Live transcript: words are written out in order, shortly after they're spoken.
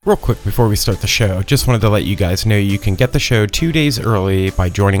Real quick before we start the show, just wanted to let you guys know you can get the show 2 days early by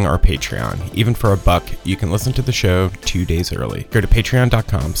joining our Patreon. Even for $1, you can listen to the show 2 days early. Go to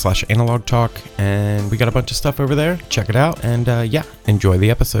patreon.com/analogtalk, and we got a bunch of stuff over there. Check it out, and enjoy the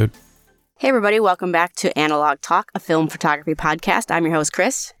episode. Hey everybody, welcome back to Analog Talk, a film photography podcast. I'm your host,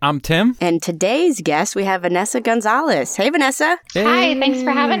 Chris. I'm Tim. And today's guest, we have Vanessa Gonzalez. Hey, Vanessa. Hey. Hi, thanks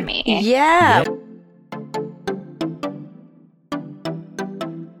for having me. Yeah. Yep.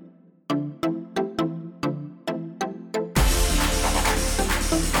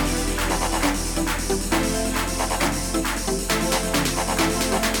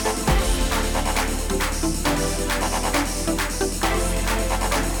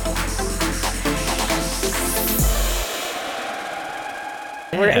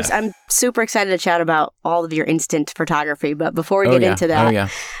 I'm super excited to chat about all of your instant photography, but before we get into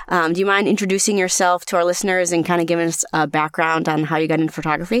that, do you mind introducing yourself to our listeners and kind of giving us a background on how you got into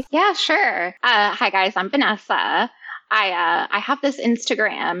photography? Yeah, sure. Hi guys, I'm Vanessa. I have this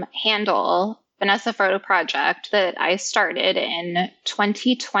Instagram handle, Vanessa Photo Project, that I started in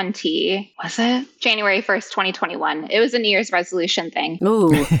 2020. Was it? January 1st, 2021. It was a New Year's resolution thing.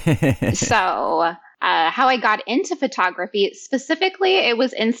 Ooh. So how I got into photography, specifically, it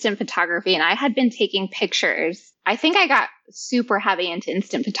was instant photography, and I had been taking pictures. I think I got super heavy into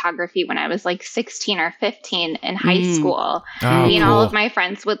instant photography when I was like 16 or 15 in high school. Me and all of my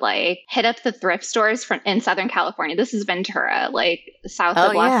friends would like hit up the thrift stores in Southern California. This is Ventura, like south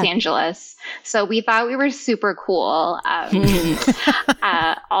of Los Angeles. So we thought we were super cool,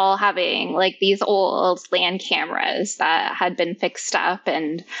 all having like these old land cameras that had been fixed up.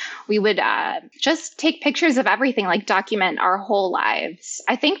 And we would just take pictures of everything, like document our whole lives.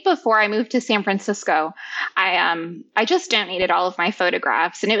 I think before I moved to San Francisco, I just donated all of my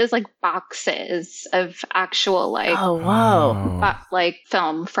photographs, and it was like boxes of actual like like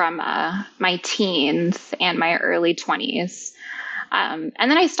film from my teens and my early 20s. And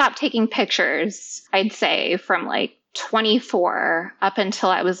then I stopped taking pictures, I'd say from like 24 up until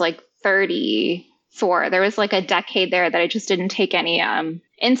I was like 34. There was like a decade there that I just didn't take any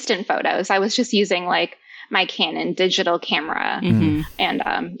instant photos. I was just using like my Canon digital camera. Mm-hmm.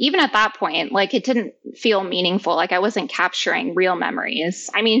 And even at that point, like it didn't feel meaningful. Like I wasn't capturing real memories.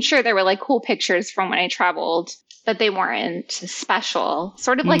 I mean, sure, there were like cool pictures from when I traveled, but they weren't special.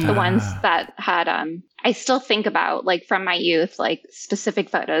 Sort of like the ones that had, I still think about like from my youth, like specific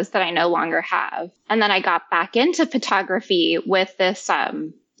photos that I no longer have. And then I got back into photography with this,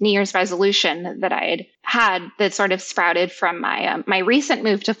 New Year's resolution that I had that sort of sprouted from my, my recent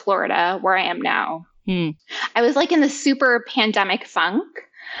move to Florida, where I am now. I was like in the super pandemic funk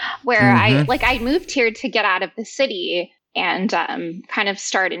where I moved here to get out of the city and kind of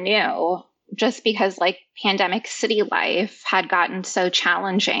start anew, just because like pandemic city life had gotten so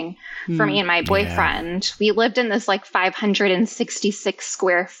challenging for me and my boyfriend. We lived in this like 566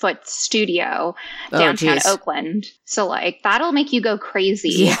 square foot studio downtown Oakland. So like that'll make you go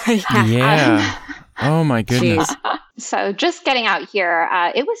crazy. Oh my goodness. So just getting out here,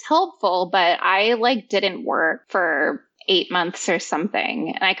 it was helpful, but I like didn't work for 8 months or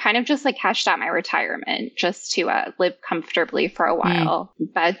something. And I kind of just like cashed out my retirement just to live comfortably for a while.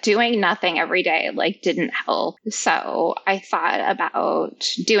 But doing nothing every day like didn't help. So I thought about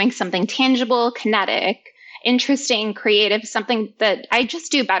doing something tangible, kinetic, interesting, creative, something that I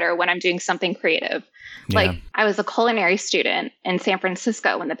just do better when I'm doing something creative. Like I was a culinary student in San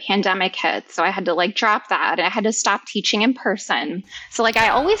Francisco when the pandemic hit. So I had to like drop that and I had to stop teaching in person. So like I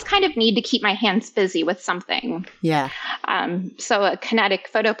always kind of need to keep my hands busy with something. Yeah. So a kinetic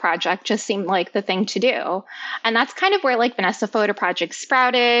photo project just seemed like the thing to do. And that's kind of where like Vanessa Photo Project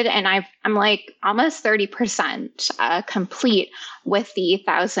sprouted. And I'm like almost 30% complete with the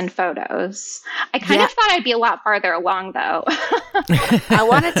 1,000 photos. I kind of thought I'd be a lot farther along though. I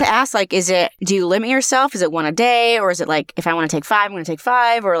wanted to ask, like, do you limit yourself? Is it one a day? Or is it like, if I want to take 5, I'm going to take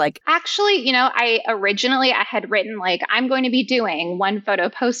 5? Or like... Actually, you know, I had written like, I'm going to be doing 1 photo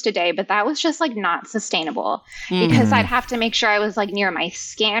post a day, but that was just like not sustainable because I'd have to make sure I was like near my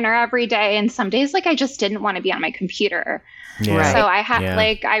scanner every day. And some days like I just didn't want to be on my computer. Yeah. So I had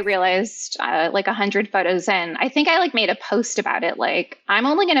I realized like 100 photos in, I think I like made a post about it. Like I'm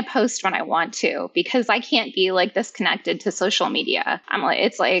only going to post when I want to because I can't be like this connected to social media. I'm like,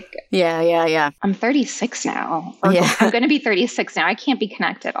 it's like, I'm 36 now. Or I'm going to be 36 now. I can't be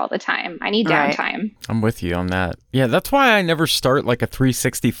connected all the time. I need downtime. Right. I'm with you on that. Yeah. That's why I never start like a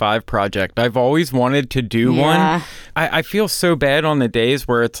 365 project. I've always wanted to do one. I feel so bad on the days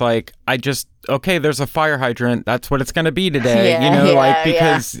where it's like, okay, there's a fire hydrant. That's what it's going to be today,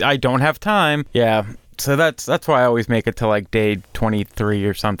 because I don't have time. Yeah. So that's why I always make it to like day 23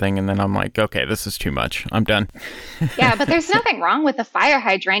 or something, and then I'm like, okay, this is too much. I'm done. Yeah, but there's nothing wrong with a fire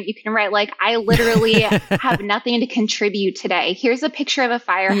hydrant. You can write like, I literally have nothing to contribute today. Here's a picture of a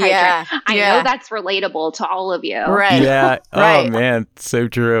fire hydrant. I know that's relatable to all of you. Right. Yeah. Right. Oh man, so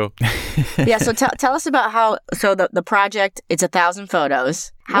true. Yeah. So tell us about how. So the project, it's 1,000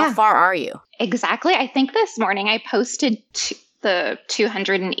 photos. How far are you? Exactly. I think this morning I posted the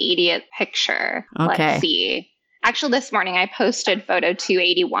 280th picture. Okay. Let's see. Actually, this morning I posted photo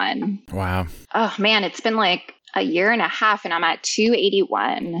 281. Wow. Oh man, it's been like a year and a half and I'm at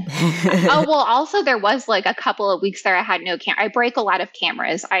 281. Oh, well, also there was like a couple of weeks there I had no camera. I break a lot of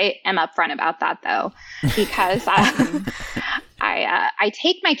cameras. I am upfront about that though, because I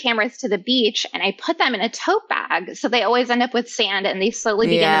take my cameras to the beach and I put them in a tote bag. So they always end up with sand and they slowly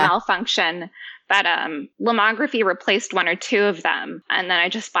begin to malfunction. But Lomography replaced one or two of them, and then I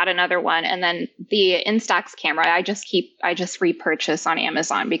just bought another one. And then the Instax camera, I just repurchase on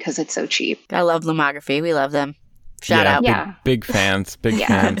Amazon because it's so cheap. I love Lomography. We love them. Shout out. Big fans. Big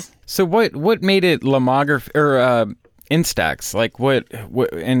fans. So what made it Lomography or Instax? Like what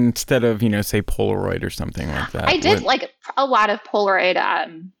instead of, say Polaroid or something like that? I did like a lot of Polaroid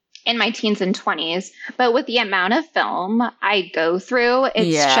in my teens and 20s, but with the amount of film I go through,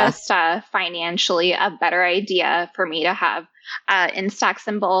 it's just financially a better idea for me to have Instax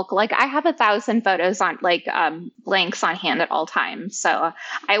in bulk. Like I have 1,000 photos on blanks on hand at all times. So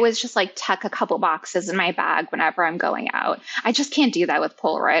I always just like tuck a couple boxes in my bag whenever I'm going out. I just can't do that with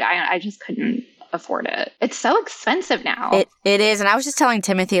Polaroid. I just couldn't afford it. It's so expensive now. It is. And I was just telling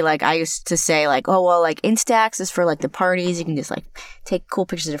Timothy, like, I used to say, like, oh, well, like, Instax is for, like, the parties. You can just, like, take cool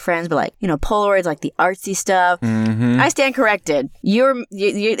pictures of your friends. But, like, Polaroid's, like, the artsy stuff. Mm-hmm. I stand corrected. Your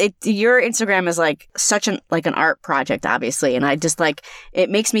Instagram is, like, such an art project, obviously. And I just, like, it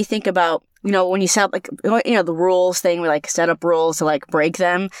makes me think about, when you set up, like, the rules thing, we like set up rules to like break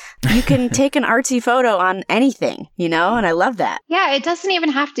them. You can take an artsy photo on anything, and I love that. Yeah, it doesn't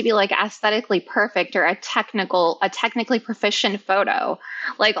even have to be like aesthetically perfect or a technically proficient photo.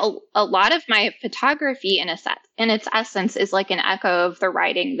 Like a lot of my photography in its essence is like an echo of the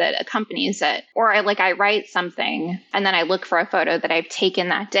writing that accompanies it. Or I write something and then I look for a photo that I've taken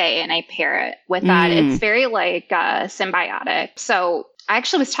that day and I pair it with that. It's very like symbiotic. So I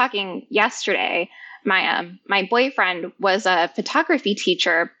actually was talking yesterday. My boyfriend was a photography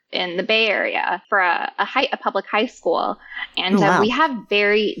teacher in the Bay Area for a public high school, and we have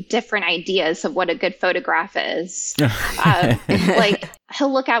very different ideas of what a good photograph is. Like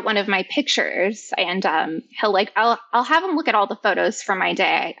he'll look at one of my pictures, and he'll I'll have him look at all the photos from my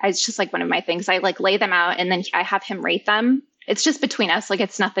day. It's just like one of my things. I lay them out, and then I have him rate them. It's just between us. Like,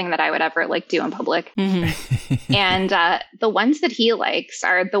 it's nothing that I would ever do in public. Mm-hmm. And the ones that he likes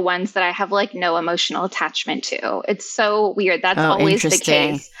are the ones that I have no emotional attachment to. It's so weird. That's always the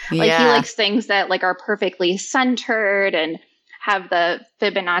case. He likes things that are perfectly centered and have the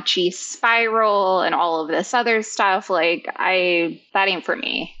Fibonacci spiral and all of this other stuff. That ain't for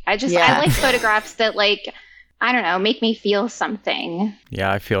me. I like photographs that I don't know, make me feel something.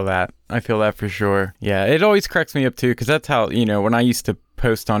 Yeah, I feel that. I feel that for sure. Yeah, it always cracks me up too, because that's how, when I used to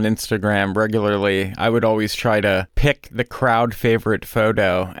post on Instagram regularly, I would always try to pick the crowd favorite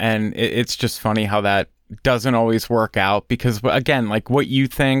photo. And it's just funny how that doesn't always work out, because again, what you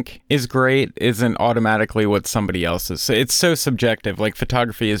think is great isn't automatically what somebody else is. So it's so subjective.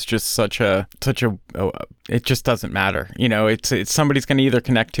 Photography is just such a it just doesn't matter. It's somebody's going to either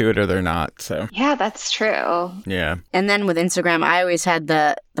connect to it or they're not. So yeah, that's true. Yeah. And then with Instagram, I always had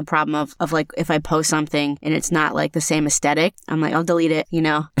the problem of if I post something and it's not the same aesthetic, I'm I'll delete it. Don't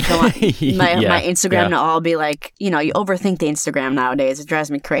want my Instagram to all be you overthink the Instagram nowadays. It drives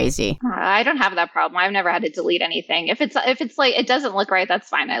me crazy. I don't have that problem. I've never had to delete anything. If it's it doesn't look right, that's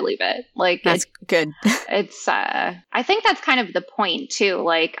fine. I leave it. That's good. It's I think that's kind of the point too.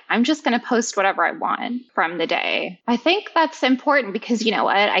 I'm just going to post whatever I want from the day. I think that's important because you know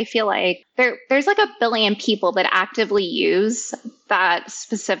what? I feel there's 1 billion people that actively use that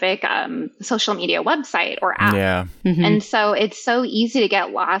specific social media website or app. Yeah. Mm-hmm. And so it's so easy to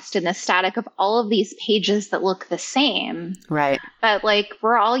get lost in the static of all of these pages that look the same. Right. But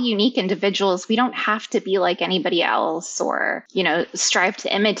we're all unique individuals. We don't have to be like anybody else or, strive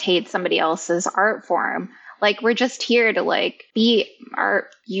to imitate somebody else's art form. We're just here to be our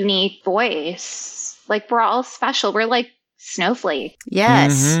unique voice. We're all special. We're snowflake.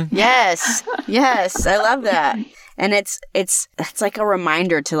 Yes. Mm-hmm. Yes. Yes. I love that. And it's like a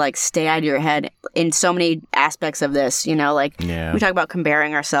reminder to like stay out of your head in so many aspects of this, you know, like we talk about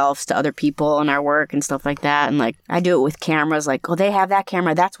comparing ourselves to other people and our work and stuff like that. And like I do it with cameras, like, oh, they have that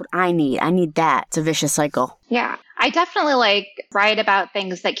camera. That's what I need. I need that. It's a vicious cycle. Yeah. I definitely like write about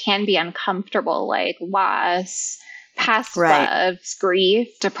things that can be uncomfortable, like loss, past loves, grief,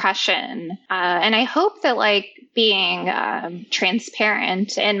 depression. And I hope that like being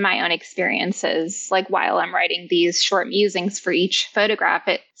transparent in my own experiences, like while I'm writing these short musings for each photograph,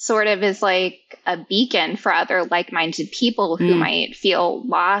 it sort of is like a beacon for other like-minded people who might feel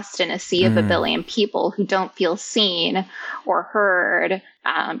lost in a sea of a billion people who don't feel seen or heard,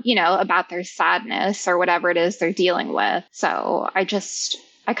 you know, about their sadness or whatever it is they're dealing with. So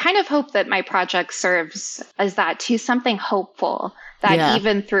I kind of hope that my project serves as that too, something hopeful that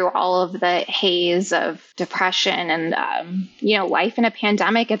even through all of the haze of depression and, you know, life in a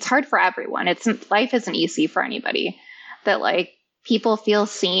pandemic, it's hard for everyone. Life isn't easy for anybody, that like people feel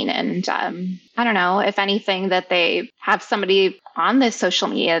seen. And I don't know, if anything, that they have somebody on this social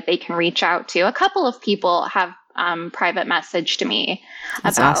media they can reach out to. A couple of people have private messaged me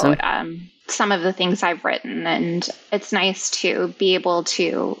about some of the things I've written. And it's nice to be able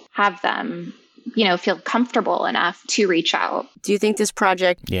to have them, you know, feel comfortable enough to reach out. Do you think this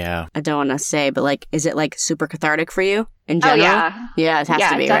project, I don't want to say, but like, is it like super cathartic for you in general? Oh, yeah. Yeah, it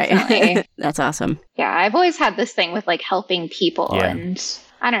has to be, definitely. Right? That's awesome. Yeah, I've always had this thing with like helping people and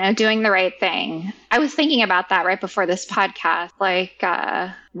I don't know, doing the right thing. I was thinking about that right before this podcast. Like,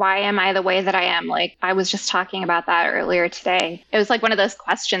 why am I the way that I am? Like, I was just talking about that earlier today. It was like one of those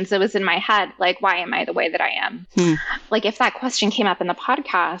questions that was in my head. Like, why am I the way that I am? Like, if that question came up in the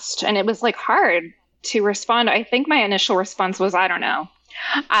podcast and it was like hard to respond, I think my initial response was, I don't know.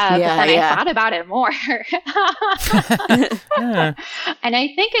 But then I thought about it more. And I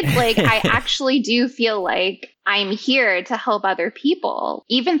think it's like, I actually do feel like I'm here to help other people,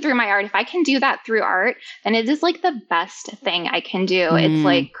 even through my art. If I can do that through art, then it is like the best thing I can do. It's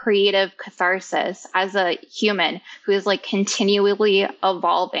like creative catharsis as a human who is like continually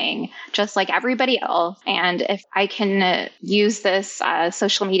evolving, just like everybody else. And if I can use this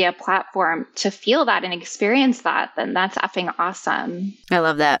social media platform to feel that and experience that, then that's effing awesome. I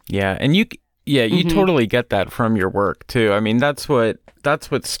love that. Yeah. And you totally get that from your work too. I mean, that's what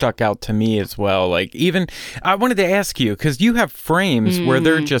stuck out to me as well. Like, even I wanted to ask you, because you have frames where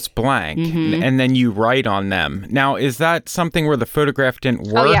they're just blank and then you write on them. Now, is that something where the photograph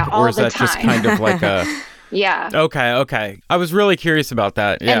didn't work, or is that just kind of like a Okay. I was really curious about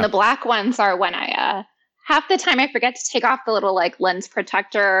that. Yeah. And the black ones are when I half the time I forget to take off the little like lens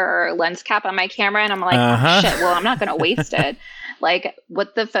protector or lens cap on my camera, and I'm like, oh, shit, well, I'm not going to waste it. Like,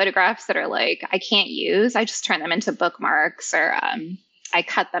 with the photographs that are like I can't use, I just turn them into bookmarks, or I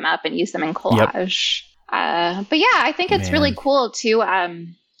cut them up and use them in collage. But yeah, I think it's really cool to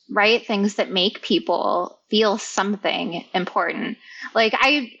write things that make people feel something important. Like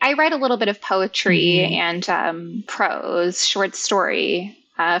I write a little bit of poetry and prose, short story,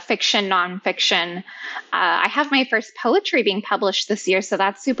 fiction, nonfiction. I have my first poetry being published this year, so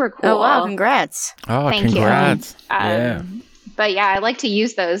that's super cool. Oh, wow. Congrats. Oh, Thank congrats. you. But yeah, I like to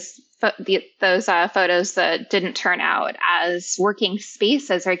use those photos that didn't turn out as working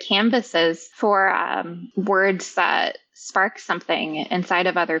spaces or canvases for words that spark something inside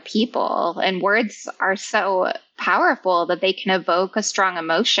of other people. And words are so powerful that they can evoke a strong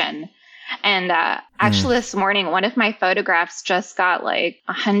emotion. And actually this morning, one of my photographs just got like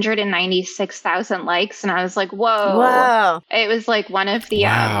 196,000 likes. And I was like, whoa. Wow. It was like one of the...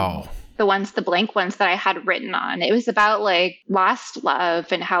 the blank ones that I had written on. It was about like lost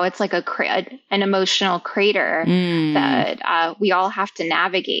love and how it's like an emotional crater that we all have to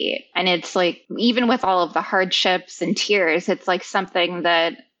navigate. And it's like, even with all of the hardships and tears, it's like something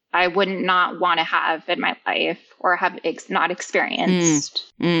that I would not want to have in my life or have not experienced.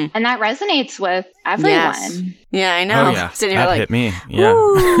 And that resonates with everyone. Yes. Yeah, I know. Oh, yeah. Sitting here that like, hit me.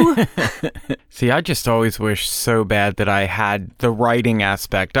 Yeah. See, I just always wish so bad that I had the writing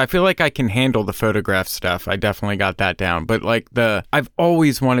aspect. I feel like I can handle the photograph stuff. I definitely got that down. But like I've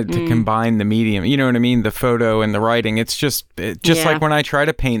always wanted to combine the medium. You know what I mean? The photo and the writing. It's just like when I try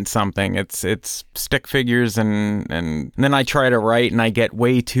to paint something, it's stick figures and then I try to write and I get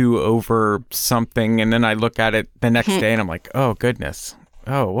way too over something, and then I look at it the next day and I'm like, oh goodness.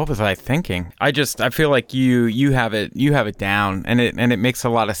 Oh, what was I thinking? I feel like you have it down, and it makes a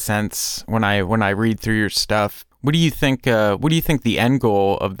lot of sense when I read through your stuff. What do you think the end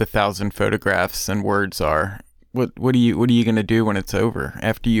goal of the 1,000 photographs and words are? What are you gonna do when it's over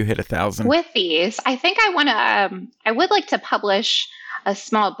after you hit 1,000? With these, I think I want to. I would like to publish a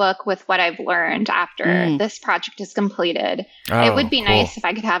small book with what I've learned after this project is completed. It would be nice if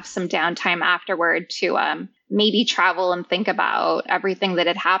I could have some downtime afterward to maybe travel and think about everything that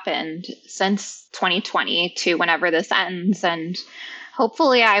had happened since 2020 to whenever this ends. And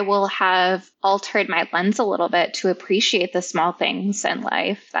hopefully I will have altered my lens a little bit to appreciate the small things in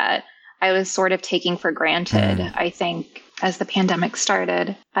life that I was sort of taking for granted, I think, as the pandemic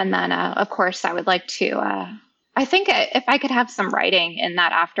started. And then, of course, I would like to, I think if I could have some writing in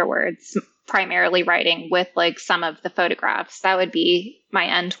that afterwards, primarily writing with like some of the photographs, that would be my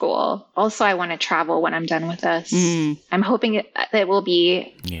end goal. Also, I want to travel when I'm done with this. I'm hoping it will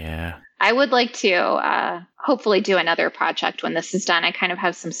be. Yeah. I would like to hopefully do another project when this is done. I kind of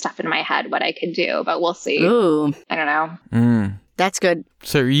have some stuff in my head what I could do, but we'll see. Ooh. I don't know. That's good.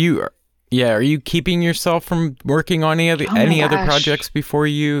 So are you keeping yourself from working on any other projects before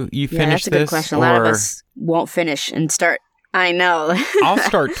you finish this? Yeah, that's a good question. A lot of us won't finish and start. I know. I'll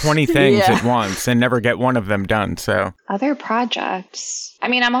start 20 things at once and never get one of them done. So other projects. I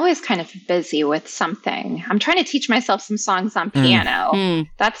mean, I'm always kind of busy with something. I'm trying to teach myself some songs on piano.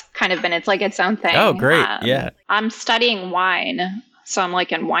 That's kind of been its own thing. Oh, great. Yeah. I'm studying wine. So I'm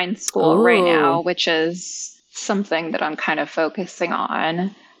like in wine school right now, which is something that I'm kind of focusing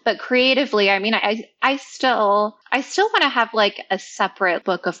on. But creatively, I mean, I still want to have like a separate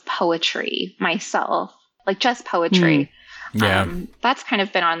book of poetry myself, like just poetry. Yeah. That's kind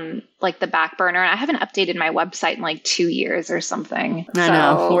of been on like the back burner. I haven't updated my website in like 2 years or something. I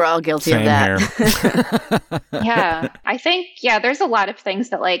know. We're all guilty of that. Yeah. I think, there's a lot of things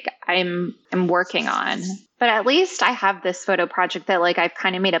that like I'm working on. But at least I have this photo project that like I've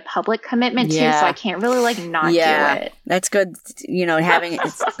kind of made a public commitment to, so I can't really like not do it. That's good. Having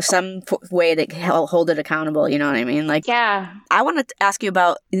some way to hold it accountable. You know what I mean? Like, I want to ask you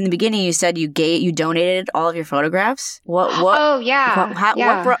about, in the beginning you said you donated all of your photographs. What? Oh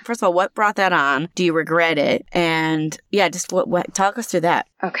yeah. First of all, what brought that on? Do you regret it? And just what talk us through that.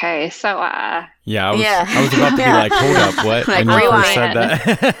 Okay, so I was about to be like, hold up, what? Like, when you first said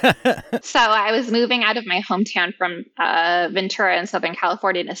that. So I was moving out of my hometown from Ventura in Southern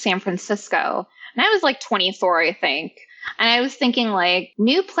California to San Francisco. And I was like 24, I think. And I was thinking like,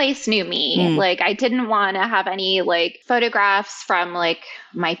 new place, new me. Like I didn't want to have any like photographs from like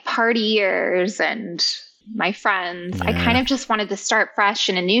my party years and my friends. I kind of just wanted to start fresh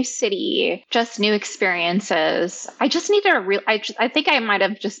in a new city, just new experiences. I just needed I think I might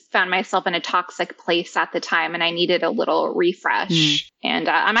have just found myself in a toxic place at the time and I needed a little refresh. And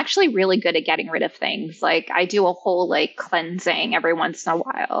I'm actually really good at getting rid of things. Like I do a whole like cleansing every once in a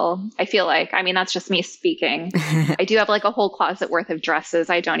while. I feel like, I mean, that's just me speaking. I do have like a whole closet worth of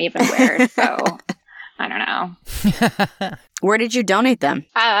dresses I don't even wear. So I don't know. Where did you donate them?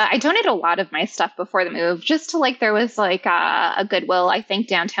 I donated a lot of my stuff before the move, just to like, there was like a Goodwill, I think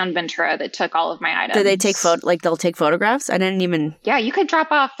downtown Ventura, that took all of my items. Do they take they'll take photographs? I didn't even. Yeah, you could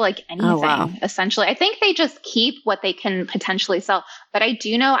drop off like anything, essentially. I think they just keep what they can potentially sell. But I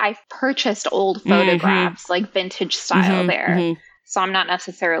do know I've purchased old photographs, like vintage style there. So I'm not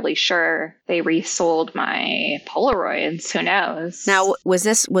necessarily sure they resold my Polaroids. Who knows? Now, was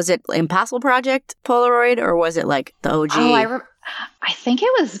it Impossible Project Polaroid or was it like the OG? Oh, I think it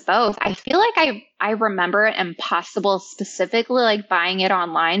was both. I feel like I remember Impossible specifically, like buying it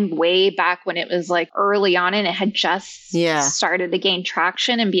online way back when it was like early on and it had just started to gain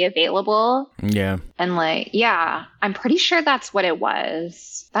traction and be available. Yeah. And like, I'm pretty sure that's what it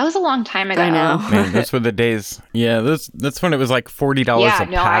was. That was a long time ago. I know. Man, those were the days. Yeah, that's when it was like $40 a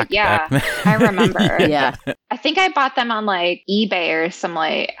pack. I remember. Yeah. I think I bought them on like eBay or some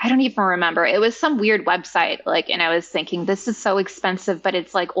like, I don't even remember. It was some weird website. Like, and I was thinking, this is so expensive, but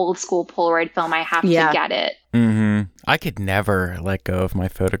it's like old school Polaroid film. I have to get it. I could never let go of my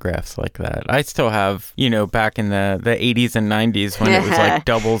photographs like that. I still have, back in the 80s and 90s when it was like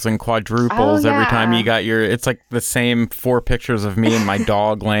doubles and quadruples every time you got it's like the same 4 pictures of me and my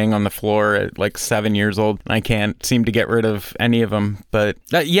dog laying on the floor at like 7 years old. I can't seem to get rid of any of them. But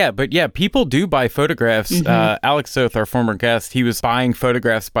people do buy photographs. Alex Soth, our former guest, he was buying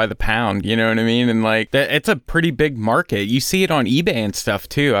photographs by the pound, you know what I mean? And like, it's a pretty big market. You see it on eBay and stuff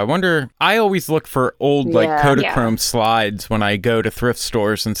too. I always look for old like Kodachrome slides when I go to thrift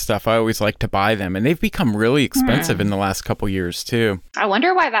stores and stuff. I always like to buy them, and they've become really expensive in the last couple years too. I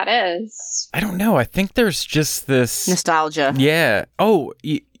wonder why that is. I don't know. I think there's just this nostalgia. Yeah. Oh,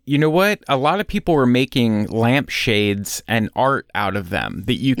 you know what? A lot of people were making lampshades and art out of them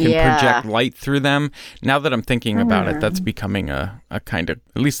that you can project light through them. Now that I'm thinking about it, that's becoming a kind of,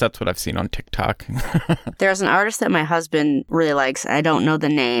 at least that's what I've seen on TikTok. There's an artist that my husband really likes. I don't know the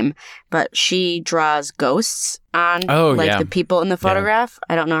name, but she draws ghosts on the people in the photograph.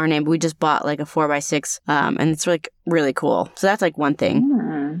 I don't know her name, but we just bought like a 4x6 and it's like really cool. So that's like one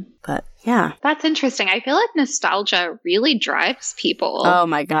thing. But yeah. That's interesting. I feel like nostalgia really drives people. Oh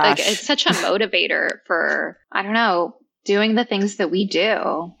my gosh. Like it's such a motivator for, I don't know, doing the things that we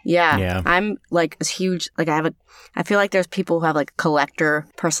do. Yeah. I'm like a huge, like I feel like there's people who have like collector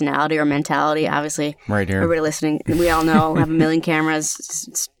personality or mentality. Obviously, right here, everybody listening, we all know have a million cameras.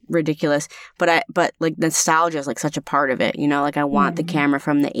 It's ridiculous, but like nostalgia is like such a part of it. You know, like I want the camera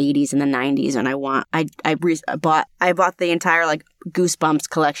from the 80s and the 90s, and I bought the entire like Goosebumps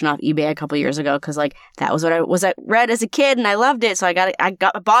collection off eBay a couple years ago because like that was what I read as a kid and I loved it, so I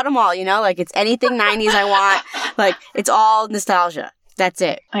bought them all. You know, like it's anything 90s I want. Like it's all nostalgia. That's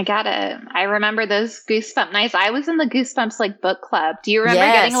it. I got it. I remember those Goosebumps nights. I was in the Goosebumps like book club. Do you remember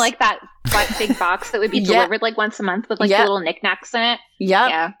getting like that big box that would be delivered like once a month with like the little knickknacks in it?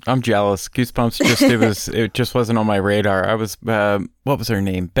 Yeah. I'm jealous. Goosebumps it just wasn't on my radar. I was what was her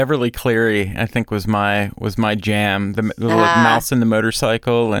name? Beverly Cleary, I think was my jam. The little mouse and the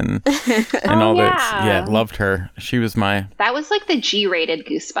motorcycle and all that. Yeah, loved her. She was my. That was like the G-rated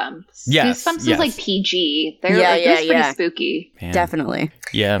Goosebumps. Yes, Goosebumps was like PG. It was pretty spooky. Man. Definitely.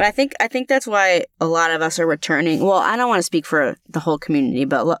 Yeah. But I think that's why a lot of us are returning. Well, I don't want to speak for the whole community,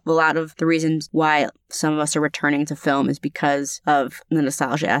 but a lot of the reasons why some of us are returning to film is because of the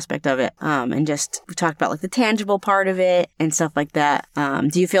nostalgia aspect of it. And just we talked about like the tangible part of it and stuff like that.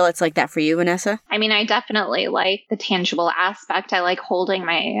 Do you feel it's like that for you, Vanessa? I mean, I definitely like the tangible aspect. I like holding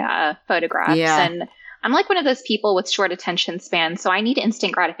my photographs and I'm like one of those people with short attention span, so I need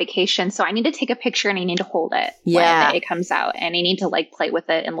instant gratification. So I need to take a picture and I need to hold it when it comes out, and I need to like play with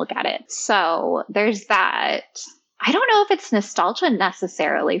it and look at it. So there's that. I don't know if it's nostalgia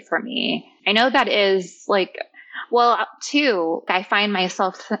necessarily for me. I know that is like, well, too, I find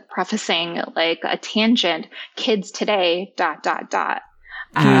myself prefacing like a tangent, kids today, ...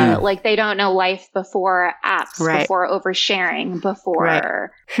 Like they don't know life before apps, before oversharing,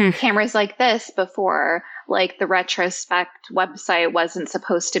 before cameras like this, before like the Retrospect website wasn't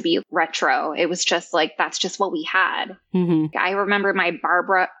supposed to be retro. It was just like, that's just what we had. I remember my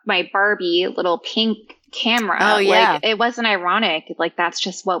Barbie little pink camera. Oh, yeah. Like, it wasn't ironic. Like, that's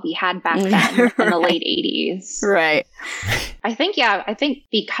just what we had back then in the late 80s. Right. I think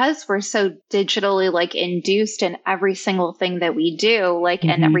because we're so digitally like induced in every single thing that we do, like,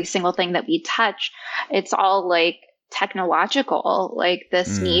 and every single thing that we touch, it's all like technological, like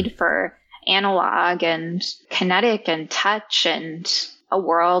this need for analog and kinetic and touch and a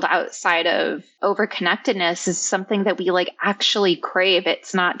world outside of overconnectedness is something that we like actually crave.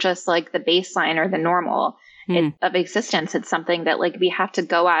 It's not just like the baseline or the normal of existence. It's something that like we have to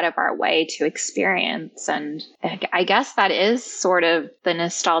go out of our way to experience. And I guess that is sort of the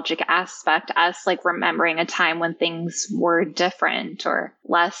nostalgic aspect, us like remembering a time when things were different or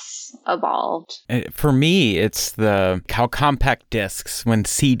less evolved. For me, it's how compact discs, when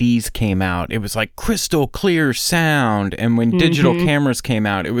CDs came out, it was like crystal clear sound. And when digital cameras came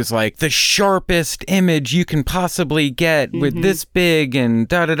out, it was like the sharpest image you can possibly get with this big and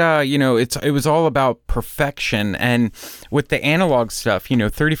you know, it was all about perfection. And with the analog stuff, you know,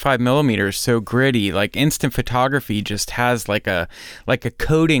 35 millimeters, so gritty, like instant photography just has like a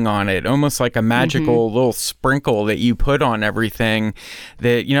coating on it, almost like a magical little sprinkle that you put on everything.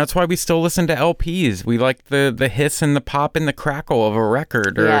 That, you know, that's why we still listen to LPs. We like the hiss and the pop and the crackle of a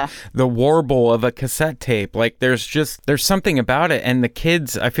record, or the warble of a cassette tape. Like there's something about it. And the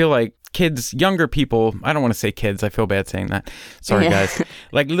kids, I feel like younger people, I don't want to say kids, I feel bad saying that. Sorry, guys.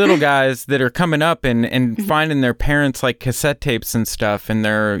 Like little guys that are coming up and finding their parents like cassette tapes and stuff, and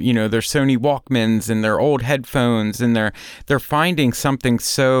their Sony Walkmans and their old headphones, and they're finding something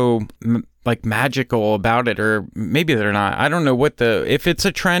so like magical about it, or maybe they're not. I don't know if it's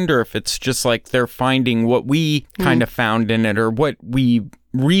a trend or if it's just like they're finding what we kind of found in it, or what we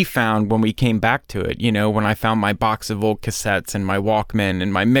refound when we came back to it. You know, when I found my box of old cassettes and my Walkman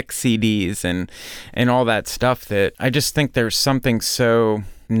and my mix CDs and all that stuff, that I just think there's something so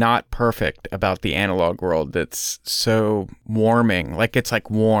not perfect about the analog world that's so warming. Like it's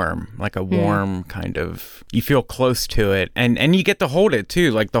like warm, like a warm kind of, you feel close to it, and you get to hold it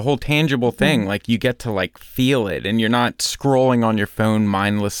too, like the whole tangible thing. Like you get to like feel it, and you're not scrolling on your phone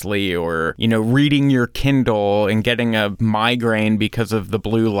mindlessly or, you know, reading your Kindle and getting a migraine because of the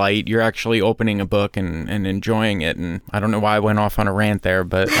blue light. You're actually opening a book and enjoying it. And I don't know why I went off on a rant there,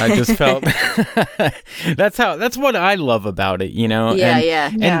 but I just felt that's what I love about it, you know?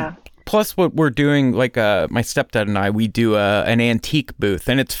 Yeah. Plus what we're doing, like my stepdad and I, we do an antique booth,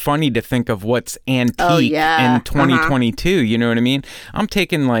 and it's funny to think of what's antique in 2022, you know what I mean? I'm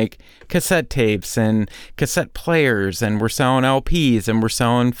taking like cassette tapes and cassette players, and we're selling LPs, and we're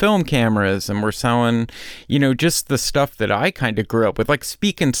selling film cameras, and we're selling, you know, just the stuff that I kind of grew up with, like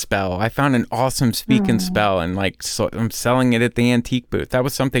Speak and Spell. I found an awesome Speak and Spell, and like so I'm selling it at the antique booth. That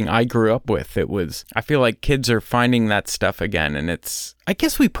was something I grew up with. I feel like kids are finding that stuff again, and I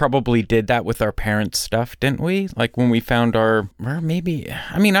guess we probably did that with our parents' stuff, didn't we? Like when we found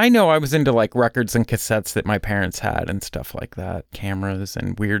I know I was into like records and cassettes that my parents had and stuff like that, cameras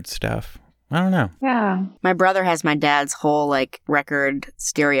and weird stuff. I don't know. Yeah. My brother has my dad's whole like record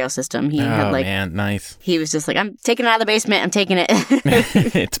stereo system. He had like, man, nice. He was just like, I'm taking it out of the basement. I'm taking it.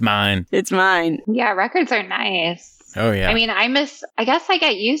 It's mine. It's mine. Yeah, records are nice. Oh, yeah. I mean, I guess I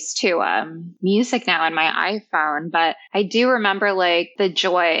get used to music now on my iPhone, but I do remember like the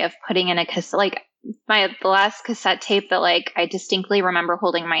joy of putting in a cassette. Like the last cassette tape that like I distinctly remember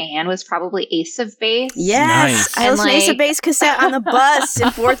holding in my hand was probably Ace of Base. Yes. Nice. I listened to Ace of Base cassette on the bus in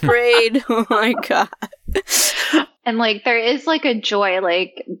 4th grade. Oh my God. And like there is like a joy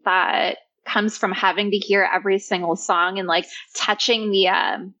like that comes from having to hear every single song and like touching the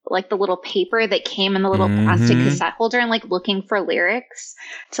like the little paper that came in the little plastic cassette holder and like looking for lyrics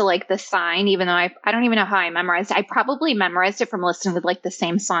to like the sign, even though I don't even know how I memorized it. I probably memorized it from listening to like the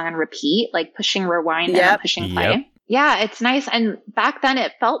same song on repeat, like pushing rewind and then pushing play. Yep. Yeah, it's nice. And back then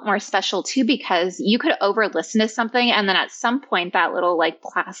it felt more special too, because you could over listen to something and then at some point that little like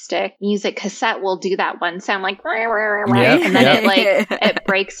plastic music cassette will do that one sound like, and then it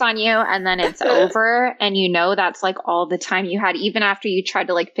breaks on you and then it's over. And you know, that's like all the time you had, even after you tried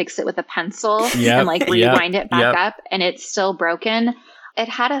to like fix it with a pencil and like rewind it back up and it's still broken. It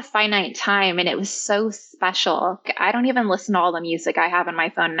had a finite time and it was so special. I don't even listen to all the music I have on my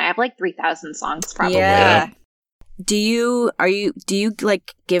phone, and I have like 3,000 songs probably. Yeah. Do you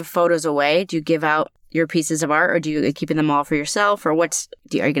like give photos away? Do you give out your pieces of art, or do you keep them all for yourself, or are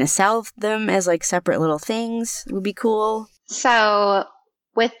you going to sell them as like separate little things? It would be cool. So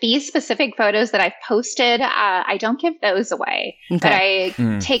with these specific photos that I've posted, I don't give those away, but I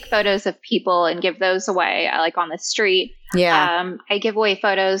take photos of people and give those away like on the street. Yeah. I give away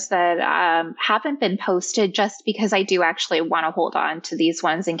photos that haven't been posted just because I do actually want to hold on to these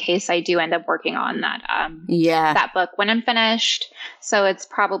ones in case I do end up working on that that book when I'm finished. So it's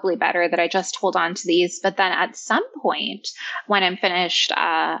probably better that I just hold on to these. But then at some point when I'm finished,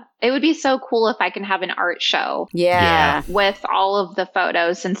 it would be so cool if I can have an art show with all of the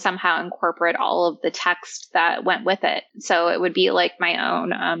photos and somehow incorporate all of the text that went with it. So it would be like my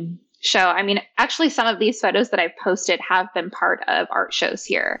own show. I mean, actually, some of these photos that I've posted have been part of art shows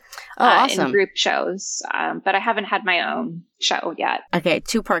here. Awesome. In group shows, but I haven't had my own show yet. Okay,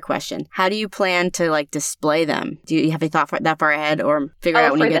 2-part question. How do you plan to like display them? Do you have a thought that far ahead, or figure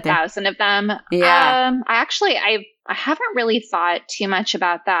out when you get there? For the 1,000 of them? Yeah. I haven't really thought too much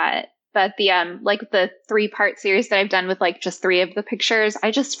about that. But the like the 3-part series that I've done with like just 3 of the pictures,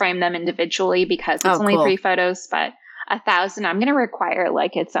 I just frame them individually because it's only 3 photos, but 1,000, I'm going to require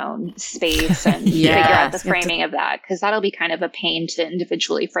like its own space and figure out the framing of that, because that'll be kind of a pain to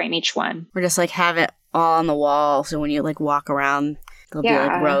individually frame each one. Or just like have it all on the wall, so when you like walk around, they'll be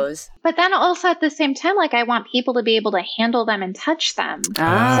like rows. But then also at the same time, like I want people to be able to handle them and touch them. So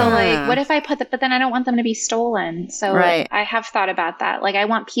like, what if I but then I don't want them to be stolen. So I have thought about that. Like I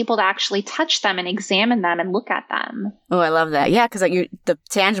want people to actually touch them and examine them and look at them. Oh, I love that. Yeah, because like the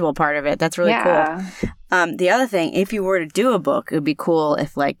tangible part of it, that's really cool. The other thing, if you were to do a book, it would be cool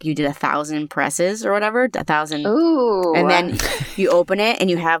if like you did 1,000 presses or whatever, 1,000. Ooh. And then you open it and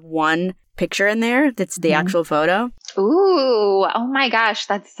you have one picture in there that's the actual photo. Ooh, oh my gosh,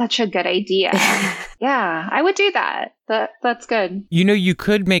 that's such a good idea. Yeah, I would do that. That's good. You know, you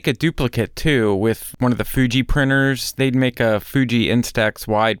could make a duplicate too with one of the Fuji printers. They'd make a Fuji Instax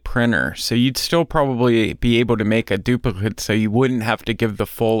wide printer. So you'd still probably be able to make a duplicate so you wouldn't have to give the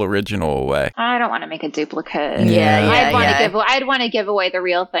full original away. I don't want to make a duplicate. Yeah. I'd want to give away the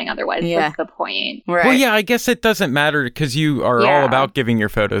real thing. Otherwise, what's the point? Right. Well, yeah, I guess it doesn't matter because you are all about giving your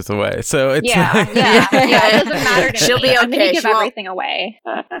photos away. So it's yeah. It doesn't matter to She'll me. be I'm gonna okay. give She won't- everything away.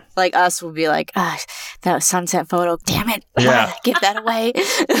 Like us will be like, that sunset photo. Damn it. Yeah. Give that away.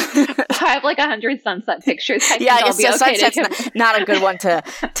 I have like 100 sunset pictures. I think I I'll guess be so. okay to Sunset's give. not a good one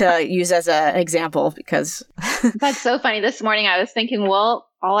to use as an example because That's so funny. This morning I was thinking, well,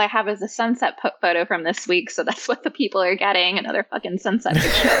 all I have is a sunset photo from this week, so that's what the people are getting. Another fucking sunset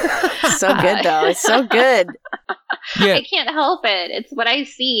picture. so good though. It's so good. Yeah. I can't help it. It's what I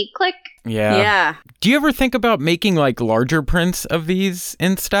see. Click. Yeah. Do you ever think about making like larger prints of these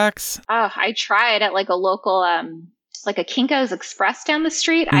Instax? Oh, I tried at like a local, like a Kinko's Express down the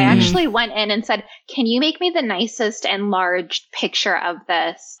street. I actually went in and said, can you make me the nicest enlarged picture of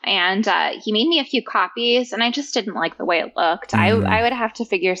this? And he made me a few copies and I just didn't like the way it looked. I would have to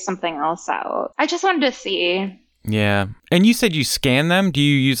figure something else out. I just wanted to see. Yeah. And you said you scan them? Do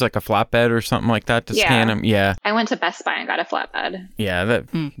you use like a flatbed or something like that to scan them? Yeah. I went to Best Buy and got a flatbed. Yeah,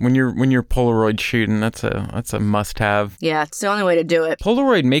 that when you're Polaroid shooting, that's a must-have. Yeah, it's the only way to do it.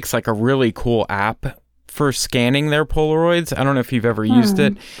 Polaroid makes like a really cool app for scanning their Polaroids. I don't know if you've ever used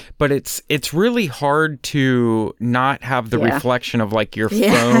it, but it's really hard to not have the reflection of like your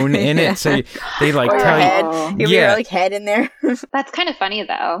phone in it. So they like Or your tell head. you, Your like head in there. That's kind of funny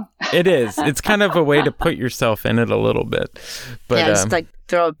though. it is. It's kind of a way to put yourself in it a little bit. But just like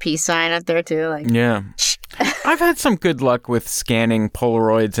throw a peace sign up there too. Like yeah. I've had some good luck with scanning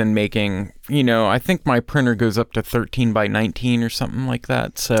Polaroids and making, I think my printer goes up to 13 by 19 or something like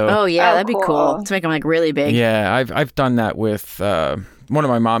that. So that'd be cool to make them like really big. yeah, I've done that with one of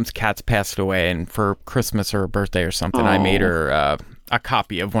my mom's cats passed away, and for Christmas or her birthday or something, I made her a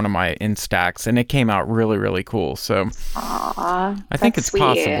copy of one of my Instax, and it came out really, really cool. So I think it's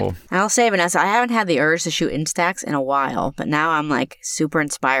possible. I'll say, Vanessa, I haven't had the urge to shoot Instax in a while, but now I'm like super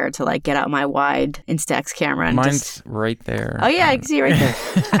inspired to like get out my wide Instax camera and Mine's right there. Oh yeah, I can see it right there.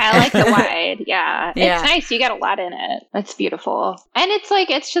 I like the wide. Yeah. Yeah. It's nice. You get a lot in it. It's beautiful. And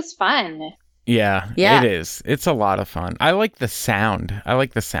it's just fun. Yeah, Yeah. it is. It's a lot of fun. I like the sound. I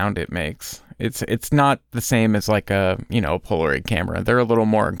like the sound it makes. It's not the same as like a Polaroid camera. They're a little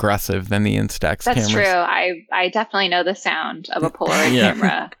more aggressive than the Instax cameras. That's true. I definitely know the sound of a Polaroid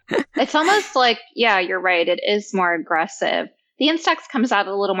camera. It's almost like, yeah, you're right. It is more aggressive. The Instax comes out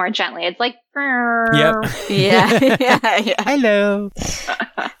a little more gently. It's like, Yep. yeah. Hello.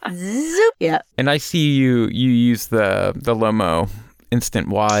 Zoop. Yeah. And I see you use the Lomo Instant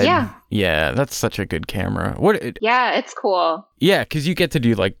Wide. Yeah, that's such a good camera. Yeah, it's cool. Yeah, because you get to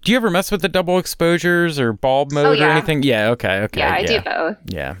do like, do you ever mess with the double exposures or bulb mode or anything? Yeah, okay. Yeah, I do both.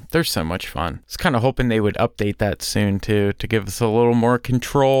 Yeah, they're so much fun. I was kind of hoping they would update that soon too, to give us a little more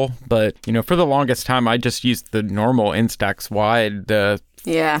control. But, for the longest time, I just used the normal Instax Wide. I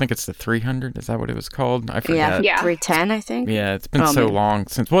think it's the 300. Is that what it was called? I forget. Yeah, 310, I think. Yeah, it's been so long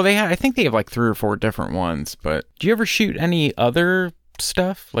since. Well, I think they have like 3 or 4 different ones. But do you ever shoot any other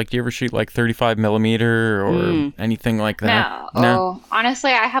stuff? Like, do you ever shoot like 35 millimeter or anything like that? No. Oh,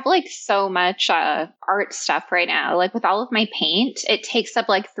 honestly, I have like so much art stuff right now. Like with all of my paint, it takes up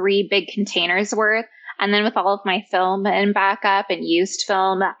like 3 big containers worth. And then with all of my film and backup and used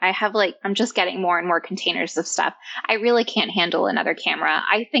film, I'm just getting more and more containers of stuff. I really can't handle another camera.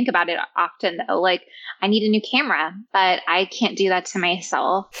 I think about it often though, like I need a new camera, but I can't do that to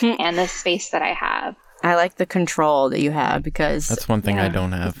myself and the space that I have. I like the control that you have because That's one thing I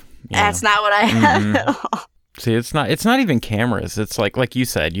don't have. That's not what I have at all. See, it's not even cameras. It's like you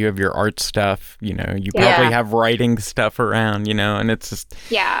said, you have your art stuff, you probably have writing stuff around, and it's just...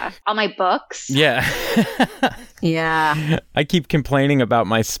 Yeah, all my books. Yeah. Yeah. I keep complaining about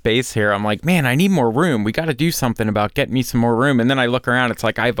my space here. I'm like, man, I need more room. We got to do something about getting me some more room. And then I look around. It's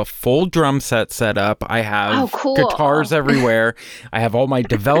like I have a full drum set up. I have guitars everywhere. I have all my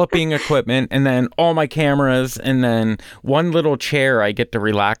developing equipment and then all my cameras and then one little chair I get to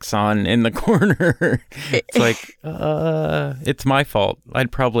relax on in the corner. It's like, it's my fault.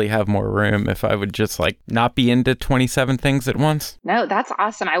 I'd probably have more room if I would just like not be into 27 things at once. No, that's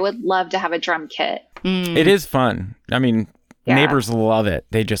awesome. I would love to have a drum kit. It is fun. I mean, neighbors love it.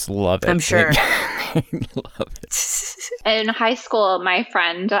 They just love it. I'm sure. They love it. In high school, my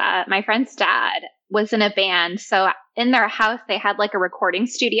friend's dad was in a band. So in their house, they had like a recording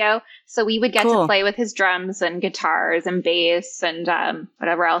studio. So we would get to play with his drums and guitars and bass and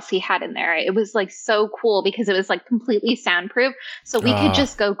whatever else he had in there. It was like so cool because it was like completely soundproof. So we could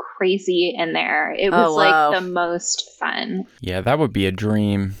just go crazy in there. It was like the most fun. Yeah, that would be a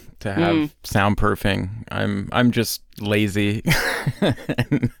dream to have soundproofing. I'm just lazy.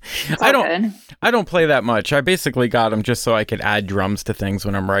 I don't play that much. I basically got them just so I could add drums to things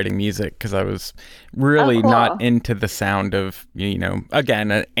when I'm writing music because I was really not into the sound of, again,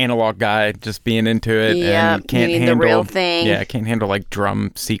 an analog guy just being into it and can't handle the real thing. Yeah, I can't handle like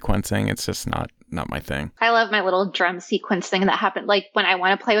drum sequencing. It's just not my thing. I love my little drum sequence thing that happened. Like when I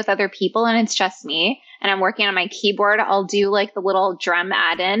want to play with other people and it's just me and I'm working on my keyboard, I'll do like the little drum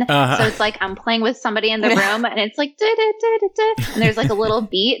add-in. So it's like I'm playing with somebody in the room and it's like and there's like a little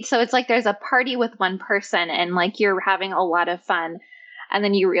beat. So it's like there's a party with one person and like you're having a lot of fun. And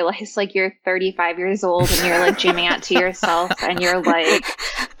then you realize like you're 35 years old and you're like jamming out to yourself and you're like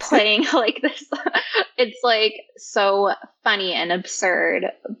playing like this. It's like so funny and absurd,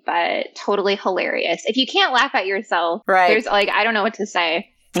 but totally hilarious. If you can't laugh at yourself, there's like, I don't know what to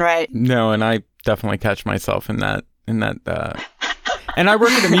say. Right. No, and I definitely catch myself in that. And I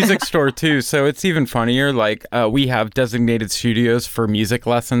work at a music store too, so it's even funnier. Like we have designated studios for music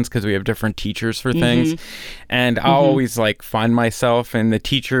lessons because we have different teachers for things. And I'll always like find myself in the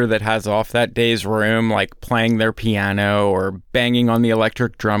teacher that has off that day's room, like playing their piano or banging on the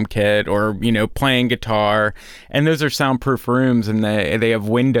electric drum kit or, playing guitar. And those are soundproof rooms and they have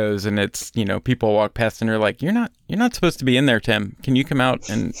windows and it's, people walk past and they're like, you're not supposed to be in there, Tim. Can you come out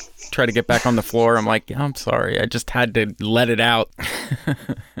and try to get back on the floor? I'm like, yeah, I'm sorry. I just had to let it out.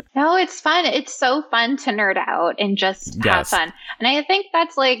 No, it's fun. It's so fun to nerd out and just have fun. And I think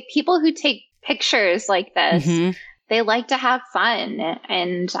that's like people who take pictures like this, they like to have fun.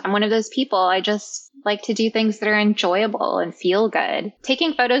 And I'm one of those people. I just like to do things that are enjoyable and feel good.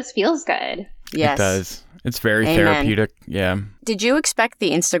 Taking photos feels good. Yes. It does. It's very therapeutic. Yeah. Did you expect the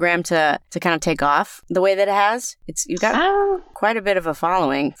Instagram to kind of take off the way that it has? You got quite a bit of a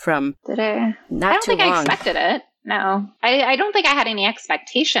following from. Did I? Not I don't too think long. I expected it. No, I don't think I had any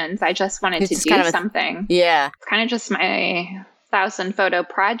expectations. I just wanted to do something. Yeah. Kind of just my 1,000 photo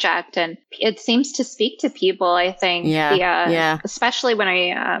project. And it seems to speak to people, I think. Yeah. Especially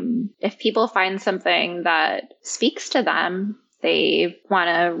when if people find something that speaks to them, they want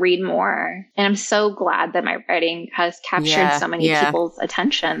to read more. And I'm so glad that my writing has captured so many people's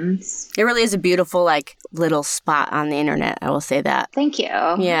attentions. It really is a beautiful, like, little spot on the internet. I will say that. Thank you.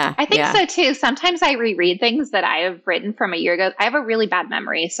 Yeah. I think so, too. Sometimes I reread things that I have written from a year ago. I have a really bad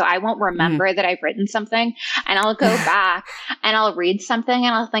memory, so I won't remember that I've written something. And I'll go back and I'll read something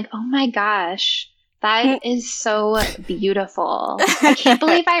and I'll think, oh, my gosh. That is so beautiful. I can't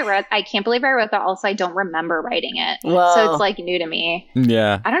believe I wrote that. Also, I don't remember writing it. Whoa. So it's like new to me.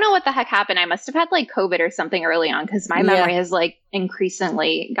 Yeah. I don't know what the heck happened. I must have had like COVID or something early on because my memory has like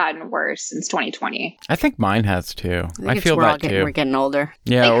increasingly gotten worse since 2020. I think mine has too. I feel that too. We're getting older.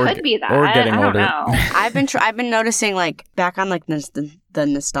 Yeah. It could be that. Or getting older. I don't know. I've been noticing like back on like the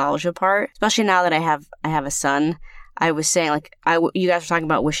nostalgia part, especially now that I have a son. I was saying, like, you guys were talking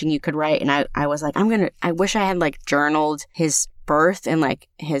about wishing you could write, and I was like, I wish I had, like, journaled his birth and, like,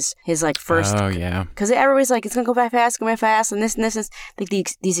 his like, first... Oh, yeah. Because everybody's like, it's going to go by fast, and this, is, like,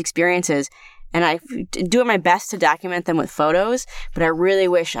 these experiences. And I do my best to document them with photos, but I really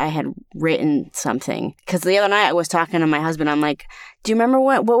wish I had written something. Because the other night I was talking to my husband, I'm like, do you remember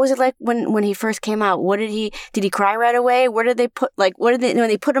what was it like when he first came out? Did he cry right away? Where did they put, like, when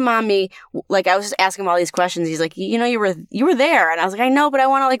they put him on me, like, I was just asking him all these questions. He's like, you were there. And I was like, I know, but I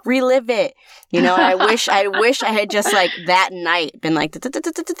want to, like, relive it. And I wish I had just, like, that night been like,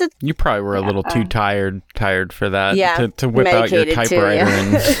 you probably were a little too tired for that. Yeah. To whip out your typewriter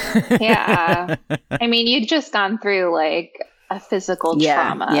and. Yeah. I mean, you'd just gone through, like, a physical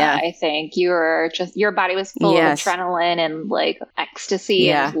trauma. Yeah. I think your body was full of adrenaline and like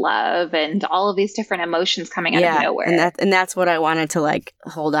ecstasy and love and all of these different emotions coming out of nowhere. And that's what I wanted to like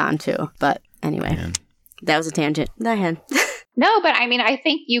hold on to. But anyway, that was a tangent that I had. No, but I mean, I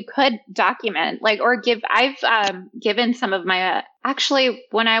think you could document like or give. I've given some of my actually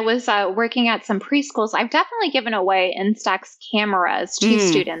when I was working at some preschools, I've definitely given away Instax cameras to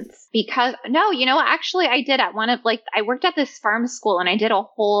students because actually I did at one of like I worked at this farm school and I did a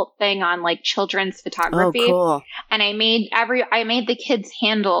whole thing on like children's photography. Oh, cool. And I made the kids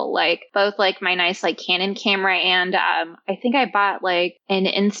handle like both like my nice like Canon camera and I think I bought like an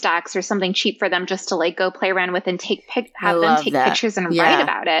Instax or something cheap for them just to like go play around with and have them take pictures and write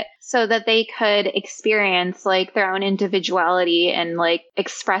about it so that they could experience like their own individuality and like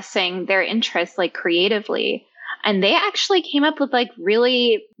expressing their interests like creatively. And they actually came up with like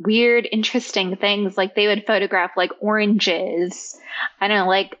really weird, interesting things. Like they would photograph like oranges, I don't know,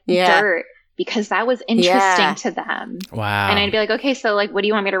 like dirt, because that was interesting to them. Wow. And I'd be like, okay, so like, what do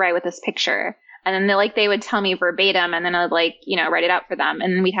you want me to write with this picture? And then they would tell me verbatim, and then I would like, write it out for them.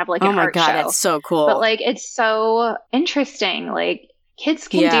 And then we'd have like an art show. Oh my God, that's so cool. But like, it's so interesting. Like kids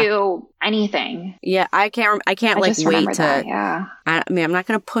can do anything. Yeah, I can't like wait to. That, yeah. I mean, I'm not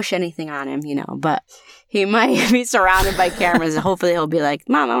going to push anything on him, but he might be surrounded by cameras, and hopefully he'll be like,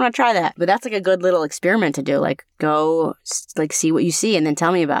 Mom, I want to try that. But that's like a good little experiment to do. Like, go, like, see what you see and then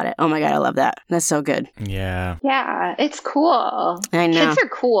tell me about it. Oh my God, I love that. That's so good. Yeah. Yeah, it's cool. I know. Kids are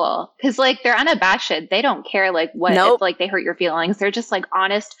cool because, like, they're unabashed. They don't care, like, what, if, like, they hurt your feelings. They're just, like,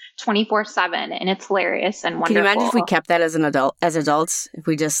 honest 24/7, and it's hilarious and wonderful. Can you imagine if we kept that as adults? If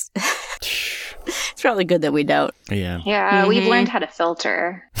we just... It's probably good that we don't. Yeah. Yeah, we've learned how to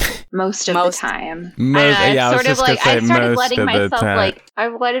filter most of the time. I started letting myself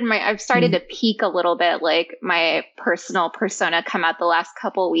I've started to peak a little bit, like my personal persona come out the last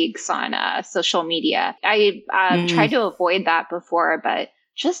couple weeks on social media. I tried to avoid that before, but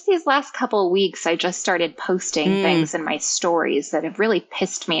just these last couple weeks, I just started posting things in my stories that have really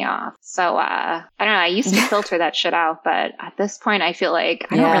pissed me off. So, I don't know. I used to filter that shit out, but at this point, I feel like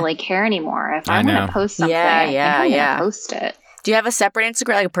I don't really care anymore. If I want to post something, I'm going to post it. Do you have a separate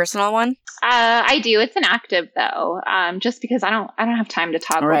Instagram, like a personal one? I do. It's inactive though, just because I don't have time to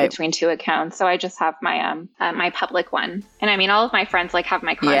toggle between two accounts. So I just have my my public one. And I mean, all of my friends like have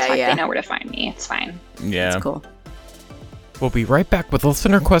my contact. They know where to find me. It's fine. Yeah, that's cool. We'll be right back with a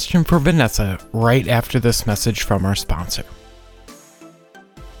listener question for Vanessa right after this message from our sponsor.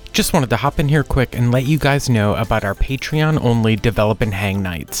 Just wanted to hop in here quick and let you guys know about our Patreon-only Develop and Hang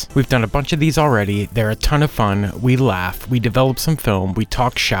nights. We've done a bunch of these already. They're a ton of fun. We laugh, we develop some film, we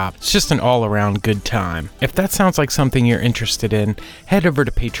talk shop. It's just an all-around good time. If that sounds like something you're interested in, head over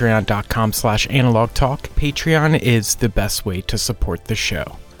to patreon.com/analogtalk. Patreon is the best way to support the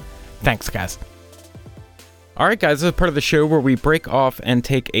show. Thanks, guys. All right, guys, this is part of the show where we break off and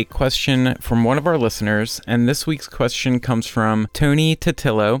take a question from one of our listeners. And this week's question comes from Tony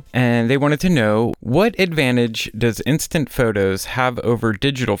Totillo. And they wanted to know, what advantage does instant photos have over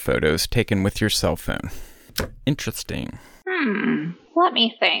digital photos taken with your cell phone? Interesting. Let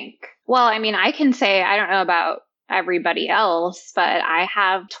me think. Well, I mean, I can say, I don't know about everybody else, but I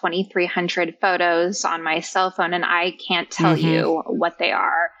have 2,300 photos on my cell phone, and I can't tell you what they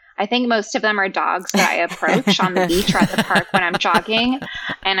are. I think most of them are dogs that I approach on the beach or at the park when I'm jogging.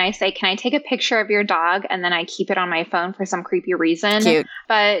 And I say, can I take a picture of your dog? And then I keep it on my phone for some creepy reason. Cute.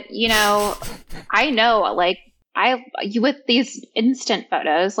 But, I know, like, with these instant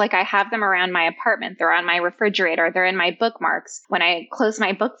photos, like I have them around my apartment. They're on my refrigerator. They're in my bookmarks. When I close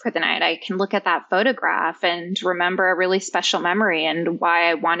my book for the night, I can look at that photograph and remember a really special memory and why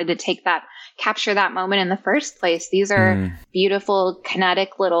I wanted to capture that moment in the first place. These are beautiful,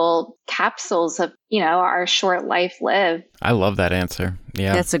 kinetic little capsules of, our short life lived. I love that answer.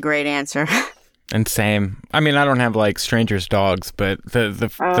 Yeah. That's a great answer. And same. I mean, I don't have like strangers' dogs, but the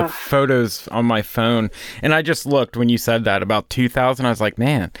photos on my phone, and I just looked when you said that about 2,000. I was like,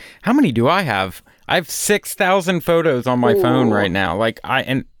 man, how many do I have? I have 6,000 photos on my phone right now. Like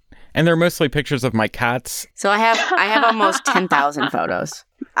and they're mostly pictures of my cats. So I have almost 10,000 photos.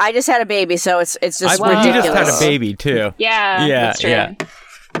 I just had a baby, so it's just ridiculous. You just had a baby too. Yeah. That's true.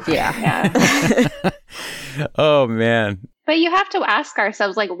 Yeah. Oh man. But you have to ask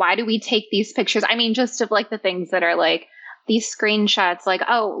ourselves, like, why do we take these pictures? I mean, just of like the things that are like these screenshots, like,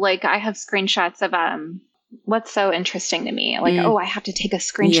 I have screenshots of what's so interesting to me. Like, I have to take a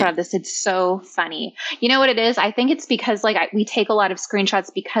screenshot of this. It's so funny. You know what it is? I think it's because we take a lot of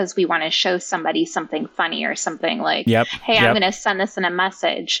screenshots because we want to show somebody something funny or something like, hey, I'm going to send this in a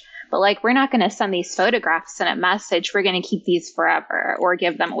message. But like, we're not going to send these photographs in a message. We're going to keep these forever or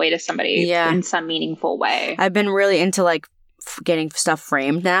give them away to somebody in some meaningful way. I've been really into like getting stuff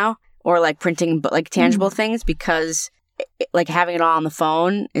framed now, or like printing like tangible things, because like having it all on the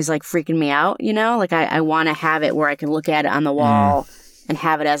phone is like freaking me out, like I want to have it where I can look at it on the wall and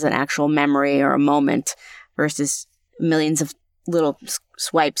have it as an actual memory or a moment versus millions of little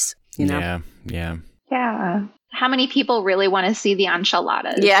swipes, Yeah. How many people really want to see the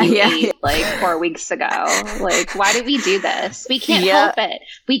enchiladas you ate like 4 weeks ago? Like, why do we do this? We can't help it.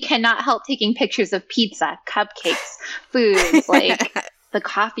 We cannot help taking pictures of pizza, cupcakes, food, like the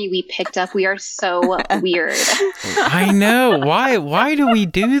coffee we picked up. We are so weird. I know. Why do we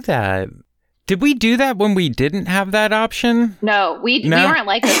do that? Did we do that when we didn't have that option? No, we weren't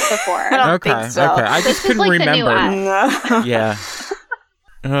like this before. Okay. I just couldn't like remember. No. Yeah.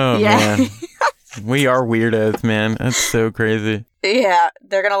 Oh, Yeah. man. We are weirdos, man. That's so crazy. Yeah,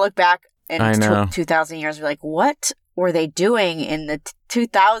 they're going to look back in I know. 2,000 years and be like, what were they doing in the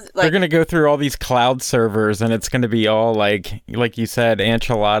 2000? They're going to go through all these cloud servers, and it's going to be all like you said,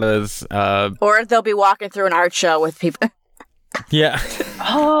 enchiladas. Or they'll be walking through an art show with people. Yeah.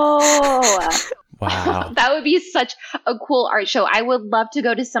 Oh, Wow. that would be such a cool art show. I would love to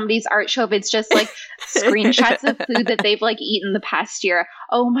go to somebody's art show if it's just like screenshots of food that they've like eaten the past year.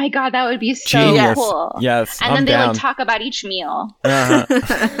 Oh my God, that would be so Genius. cool. Yes. And then they like talk about each meal.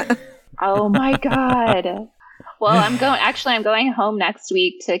 Uh-huh. Oh my God. Well, I'm going home next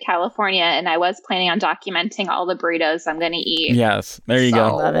week to California, and I was planning on documenting all the burritos I'm going to eat. Yes. There you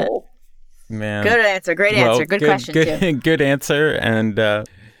go. Love it. Man. Good answer. Great answer. Good question, too. Good answer. And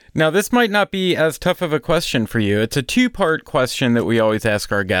now this might not be as tough of a question for you. It's a two-part question that we always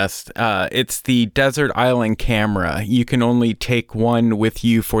ask our guests. It's the desert island camera. You can only take one with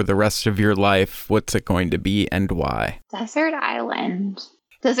you for the rest of your life. What's it going to be and why? Desert island.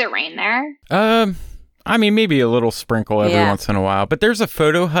 Does it rain there? I mean, maybe a little sprinkle every once in a while. But there's a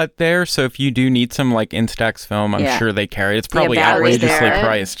photo hut there, so if you do need some like Instax film, I'm sure they carry it. It's probably outrageously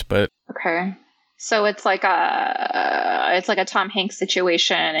priced, but okay. So it's like a Tom Hanks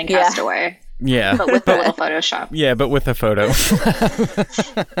situation in Castaway. Yeah. But with a little Photoshop. Yeah, but with a photo.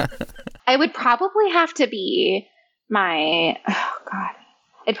 I would probably have to be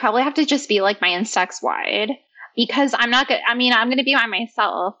it'd probably have to just be like my Instax wide, because I'm going to be by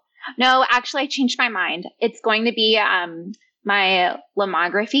myself. No, actually I changed my mind. It's going to be my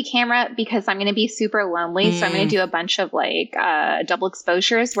Lomography camera, because I'm going to be super lonely. So I'm going to do a bunch of like double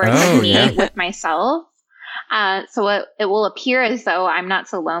exposures where it's like me with myself. So it will appear as though I'm not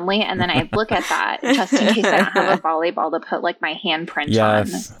so lonely. And then I look at that just in case I don't have a volleyball to put like my handprint on.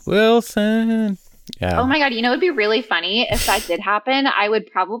 Yes, Wilson. Yeah. Oh my God. You know, it'd be really funny if that did happen. I would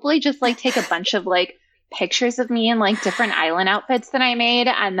probably just like take a bunch of like pictures of me in like different island outfits that I made.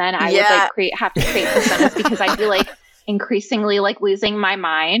 And then I would like have to create personas, because I'd be like increasingly like losing my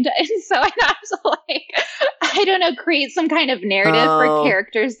mind. And so I'd have to like, I don't know, create some kind of narrative for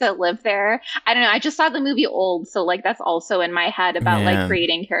characters that live there. I don't know. I just saw the movie Old. So like that's also in my head about like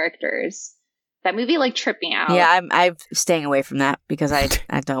creating characters. That movie like tripped me out. Yeah, I'm staying away from that because I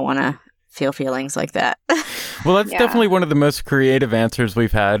don't want to feel feelings like that. Well, that's definitely one of the most creative answers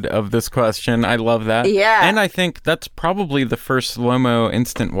we've had of this question. I love that. Yeah. And I think that's probably the first slow-mo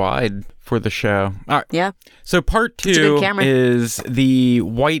instant wide for the show. All right. Yeah. So part 2 is the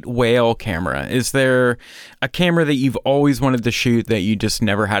white whale camera. Is there a camera that you've always wanted to shoot that you just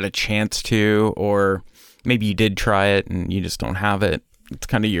never had a chance to, or maybe you did try it and you just don't have it? It's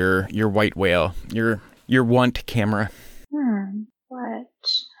kind of your white whale, your want camera. What?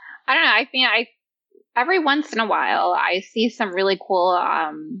 I don't know. I mean, every once in a while I see some really cool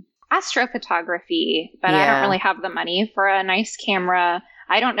astrophotography, but I don't really have the money for a nice camera.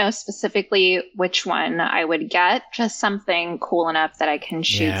 I don't know specifically which one I would get, just something cool enough that I can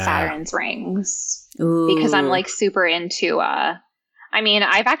shoot Saturn's rings. Ooh. Because I'm like super into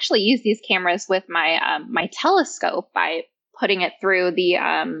I've actually used these cameras with my my telescope by putting it through the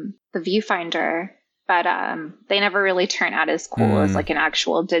viewfinder, but they never really turn out as cool as like an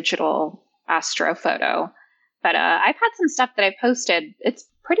actual digital astrophoto. But I've had some stuff that I posted. It's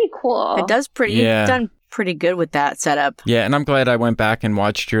pretty cool. It does you've done pretty good with that setup. Yeah, and I'm glad I went back and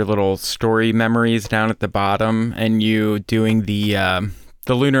watched your little story memories down at the bottom, and you doing the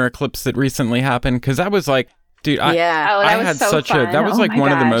lunar eclipse that recently happened, because I was like, dude, I had such fun. That was like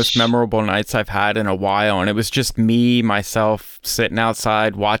one of the most gosh. memorable nights I've had in a while. And it was just me, myself, sitting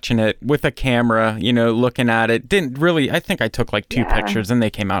outside watching it with a camera, looking at it. I think I took like 2 pictures and they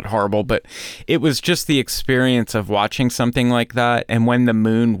came out horrible, but it was just the experience of watching something like that. And when the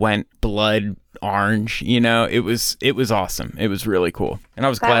moon went blood orange, it was awesome. It was really cool. And I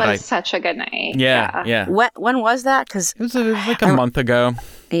was glad That was such a good night. Yeah. When was that? Because it was like a month ago.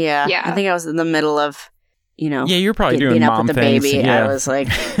 Yeah. I think I was in the middle of yeah, you're probably doing being mom up with the things. baby. Yeah. I was like,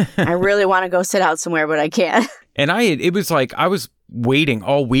 I really want to go sit out somewhere, but I can't. And it was like I was waiting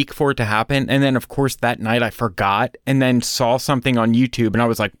all week for it to happen, and then of course that night I forgot, and then saw something on YouTube, and I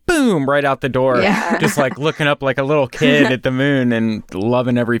was like, boom, right out the door, just like looking up like a little kid at the moon and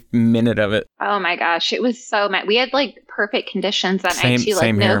loving every minute of it. Oh my gosh, it was so we had like perfect conditions that night too,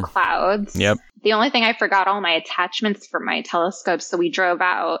 like no here. clouds. Yep. The only thing I forgot all my attachments for my telescope, so we drove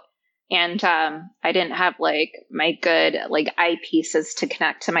out. And I didn't have like my good like eyepieces to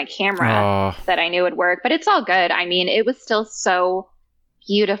connect to my camera that I knew would work, but it's all good. I mean, it was still so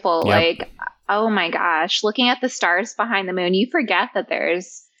beautiful. Yep. Like, Oh my gosh. Looking at the stars behind the moon, you forget that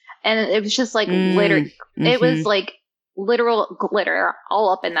and it was just like it was like literal glitter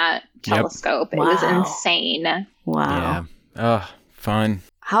all up in that telescope. It was insane. Wow. Yeah. Fun.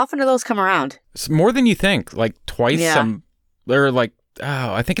 How often do those come around? It's more than you think. Like twice. They're like,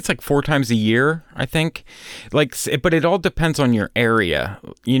 I think it's like 4 times a year, I think. Like, but it all depends on your area.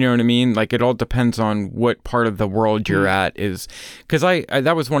 You know what I mean? Like, it all depends on what part of the world you're at is. Because I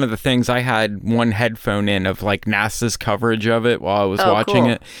that was one of the things. I had one headphone in of like NASA's coverage of it while I was watching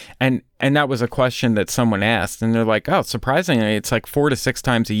it. And that was a question that someone asked. And they're like, oh, surprisingly, it's like 4 to 6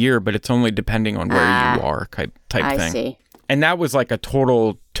 times a year, but it's only depending on where you are type thing. I see. And that was like a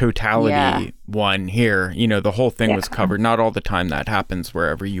totality one here. You know, the whole thing was covered. Not all the time that happens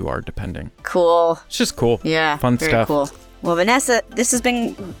wherever you are, depending. Cool. It's just cool. Yeah. Fun very stuff. Cool. Well, Vanessa, this has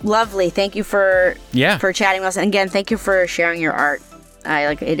been lovely. Thank you for chatting with us. And again, thank you for sharing your art.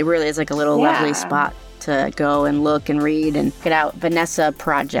 It really is like a little lovely spot to go and look and read and get out. Vanessa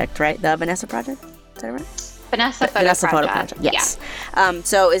Project, right? The Vanessa Project? Is that right? Vanessa Photo Project. Yes. Yeah.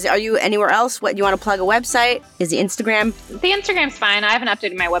 So are you anywhere else? What, you want to plug a website? Is the Instagram? The Instagram's fine. I haven't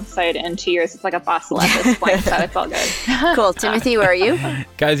updated my website in 2 years. It's like a fossil at this point, so it's all good. Cool. Timothy, where are you?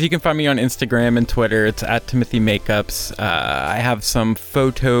 Guys, you can find me on Instagram and Twitter. It's at Timothy Makeups. I have some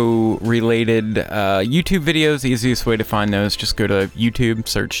photo-related YouTube videos. The easiest way to find those, just go to YouTube,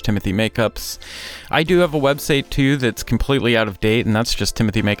 search Timothy Makeups. I do have a website, too, that's completely out of date, and that's just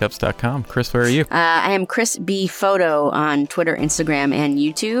timothymakeups.com. Chris, where are you? I am Chris B. Photo on Twitter, Instagram, and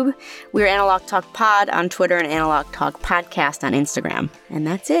YouTube. We're Analog Talk Pod on Twitter and Analog Talk Podcast on Instagram. And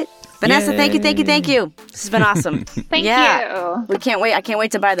that's it. Vanessa, thank you. This has been awesome. Thank you. We can't wait. I can't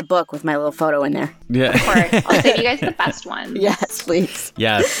wait to buy the book with my little photo in there. Yeah. Of course. I'll save you guys the best one. Yes, please.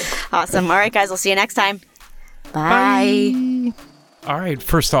 Yes. Awesome. All right, guys. We'll see you next time. Bye. All right,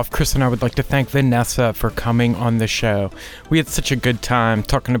 first off, Chris and I would like to thank Vanessa for coming on the show. We had such a good time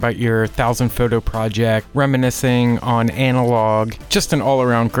talking about your 1,000 photo project, reminiscing on analog, just an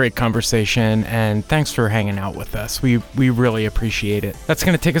all-around great conversation, and thanks for hanging out with us. We really appreciate it. That's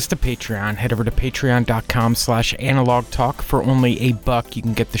going to take us to Patreon. Head over to patreon.com/analogtalk. For only $1, you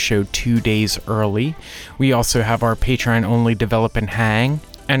can get the show 2 days early. We also have our Patreon-only Develop and Hang.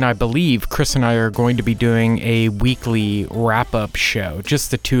 And I believe Chris and I are going to be doing a weekly wrap-up show,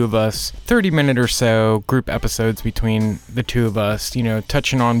 just the two of us, 30-minute or so group episodes between the two of us, you know,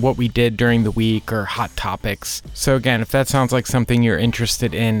 touching on what we did during the week or hot topics. So again, if that sounds like something you're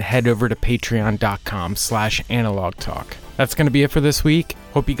interested in, head over to patreon.com/analogtalk. That's going to be it for this week.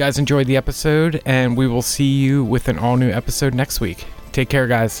 Hope you guys enjoyed the episode, and we will see you with an all-new episode next week. Take care,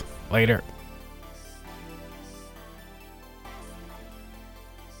 guys. Later.